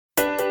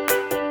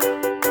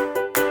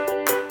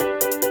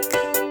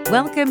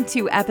Welcome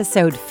to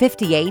episode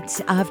 58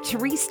 of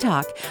Therese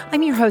Talk.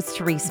 I'm your host,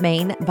 Therese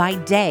Main. By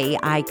day,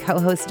 I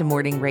co-host a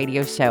morning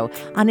radio show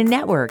on a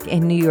network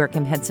in New York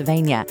and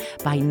Pennsylvania.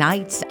 By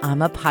night,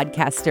 I'm a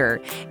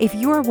podcaster. If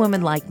you're a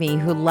woman like me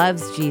who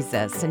loves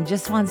Jesus and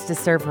just wants to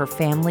serve her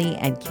family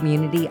and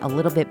community a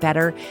little bit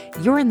better,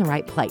 you're in the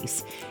right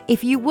place.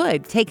 If you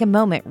would, take a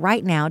moment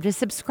right now to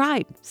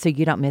subscribe so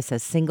you don't miss a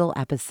single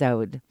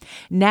episode.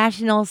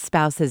 National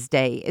Spouses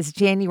Day is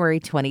January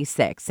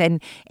 26th,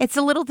 and it's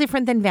a little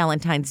different than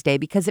Valentine's Day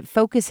because it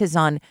focuses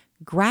on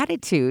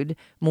gratitude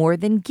more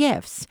than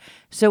gifts.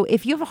 So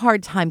if you have a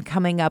hard time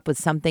coming up with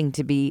something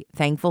to be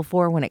thankful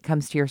for when it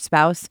comes to your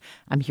spouse,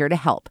 I'm here to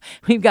help.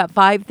 We've got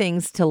 5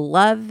 things to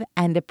love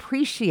and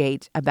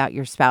appreciate about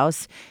your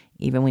spouse,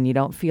 even when you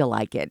don't feel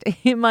like it.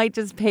 It might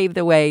just pave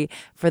the way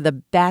for the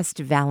best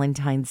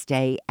Valentine's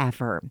Day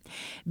ever.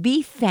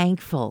 Be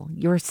thankful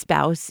your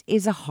spouse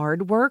is a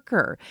hard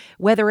worker,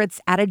 whether it's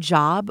at a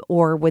job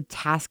or with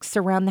tasks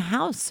around the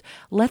house.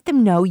 Let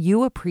them know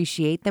you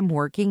appreciate them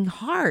working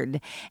hard.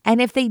 And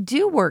if they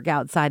do work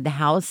outside the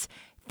house,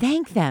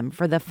 thank them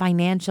for the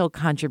financial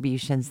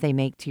contributions they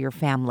make to your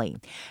family.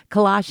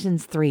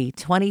 Colossians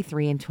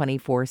 3:23 and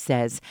 24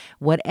 says,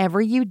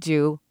 "Whatever you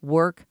do,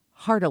 work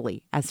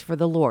heartily as for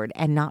the Lord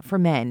and not for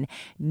men,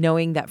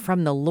 knowing that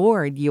from the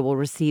Lord you will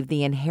receive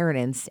the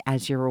inheritance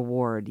as your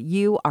reward."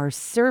 You are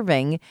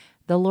serving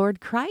the Lord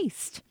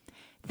Christ.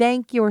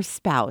 Thank your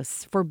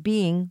spouse for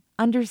being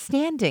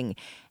understanding.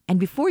 And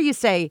before you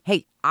say,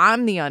 "Hey,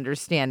 I'm the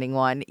understanding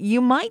one," you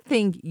might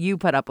think you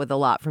put up with a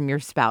lot from your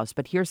spouse,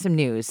 but here's some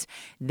news.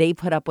 They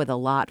put up with a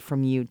lot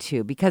from you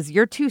too, because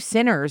you're 2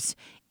 sinners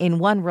in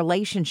one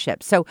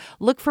relationship. So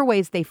look for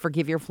ways they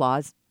forgive your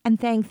flaws and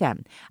thank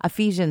them.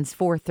 Ephesians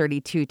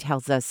 4:32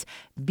 tells us,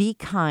 "Be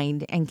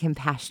kind and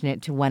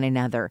compassionate to one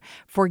another,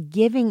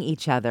 forgiving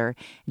each other,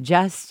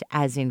 just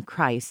as in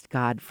Christ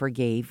God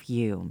forgave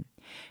you."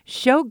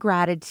 Show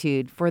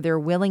gratitude for their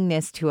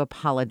willingness to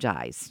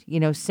apologize.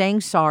 Saying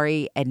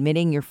sorry,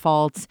 admitting your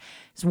faults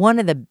is one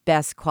of the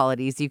best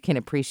qualities you can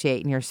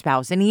appreciate in your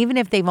spouse. And even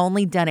if they've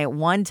only done it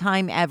one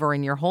time ever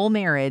in your whole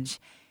marriage,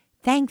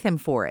 thank them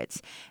for it.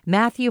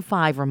 Matthew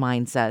 5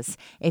 reminds us,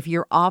 if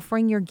you're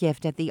offering your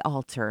gift at the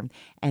altar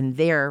and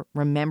there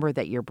remember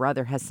that your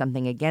brother has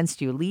something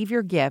against you, leave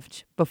your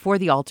gift before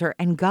the altar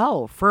and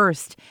go.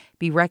 First,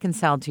 be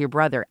reconciled to your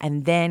brother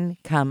and then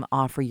come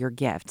offer your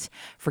gift.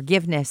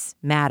 Forgiveness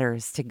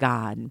matters to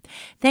God.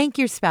 Thank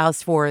your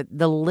spouse for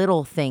the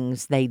little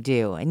things they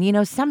do.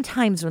 And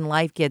sometimes when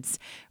life gets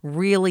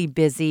really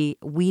busy,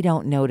 we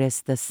don't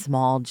notice the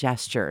small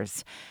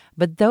gestures.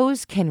 But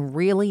those can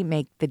really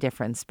make the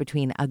difference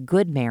between a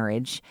good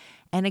marriage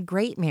and a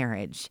great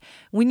marriage.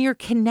 When you're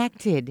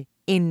connected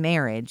in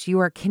marriage, you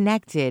are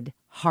connected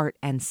heart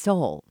and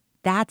soul.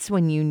 That's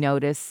when you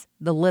notice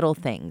the little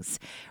things.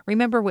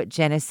 Remember what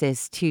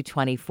Genesis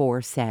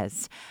 2:24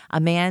 says, "A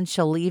man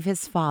shall leave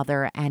his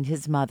father and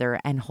his mother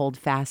and hold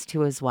fast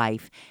to his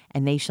wife,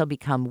 and they shall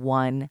become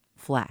one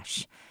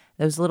flesh."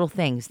 Those little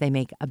things, they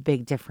make a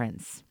big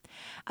difference.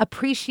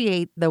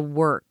 Appreciate the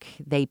work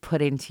they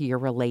put into your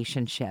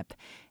relationship.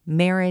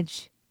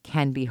 Marriage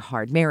can be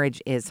hard.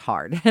 Marriage is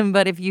hard.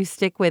 But if you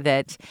stick with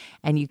it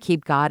and you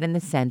keep God in the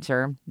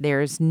center,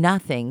 there's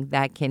nothing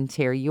that can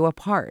tear you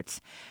apart.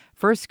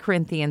 1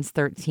 Corinthians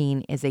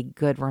 13 is a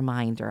good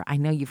reminder. I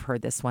know you've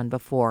heard this one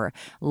before.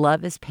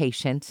 Love is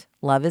patient.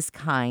 Love is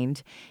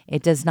kind.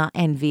 It does not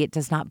envy. It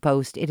does not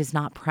boast. It is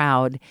not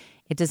proud.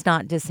 It does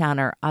not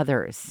dishonor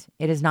others.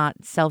 It is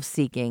not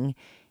self-seeking.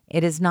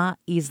 It is not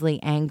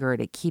easily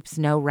angered. It keeps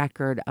no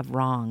record of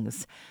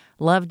wrongs.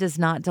 Love does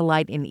not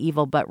delight in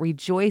evil, but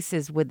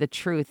rejoices with the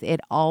truth. It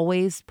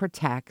always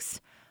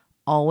protects,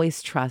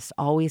 always trusts,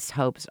 always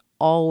hopes,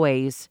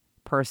 always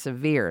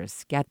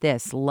perseveres. Get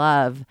this,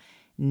 love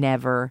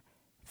never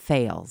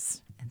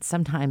fails. And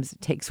sometimes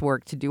it takes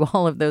work to do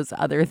all of those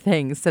other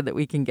things so that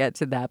we can get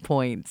to that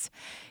point.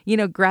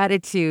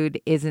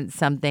 Gratitude isn't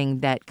something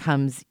that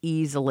comes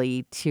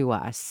easily to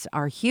us.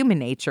 Our human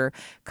nature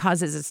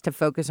causes us to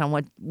focus on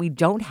what we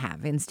don't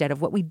have instead of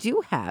what we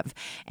do have.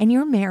 And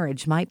your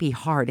marriage might be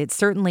hard. It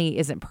certainly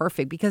isn't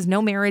perfect because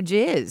no marriage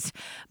is.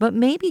 But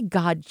maybe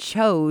God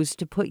chose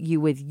to put you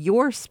with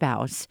your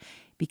spouse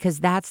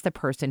because that's the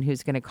person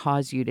who's going to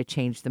cause you to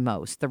change the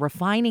most. The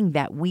refining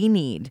that we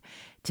need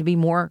to be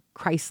more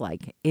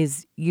Christ-like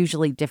is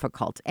usually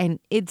difficult, and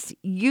it's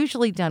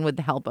usually done with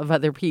the help of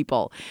other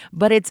people,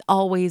 but it's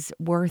always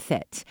worth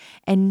it.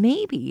 And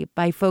maybe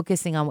by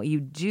focusing on what you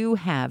do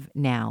have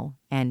now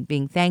and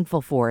being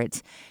thankful for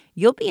it,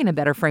 you'll be in a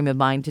better frame of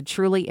mind to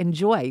truly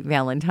enjoy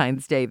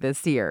Valentine's Day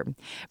this year.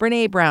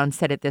 Brené Brown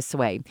said it this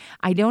way,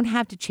 "I don't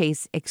have to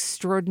chase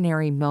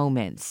extraordinary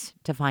moments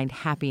to find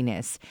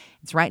happiness.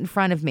 It's right in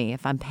front of me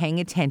if I'm paying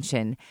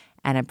attention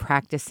and I'm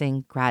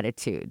practicing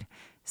gratitude."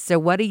 So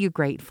what are you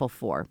grateful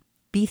for?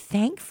 Be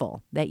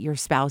thankful that your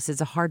spouse is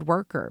a hard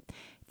worker.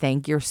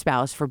 Thank your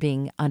spouse for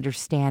being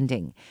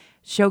understanding.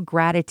 Show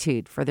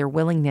gratitude for their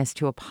willingness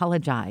to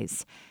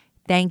apologize.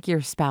 Thank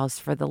your spouse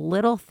for the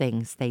little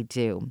things they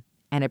do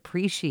and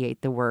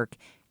appreciate the work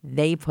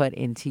they put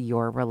into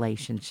your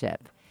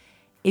relationship.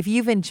 If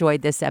you've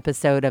enjoyed this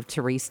episode of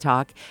Therese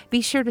Talk,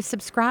 be sure to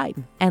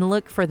subscribe and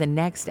look for the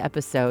next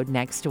episode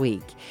next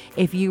week.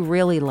 If you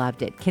really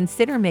loved it,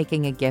 consider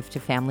making a gift to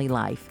Family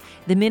Life,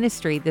 the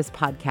ministry this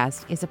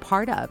podcast is a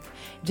part of.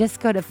 Just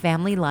go to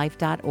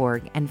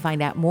familylife.org and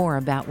find out more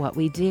about what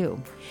we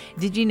do.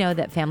 Did you know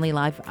that Family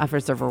Life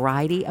offers a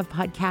variety of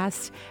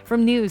podcasts,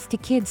 from news to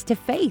kids to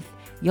faith?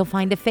 You'll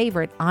find a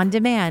favorite on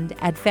demand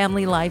at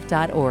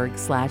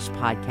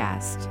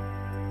familylife.org/podcast.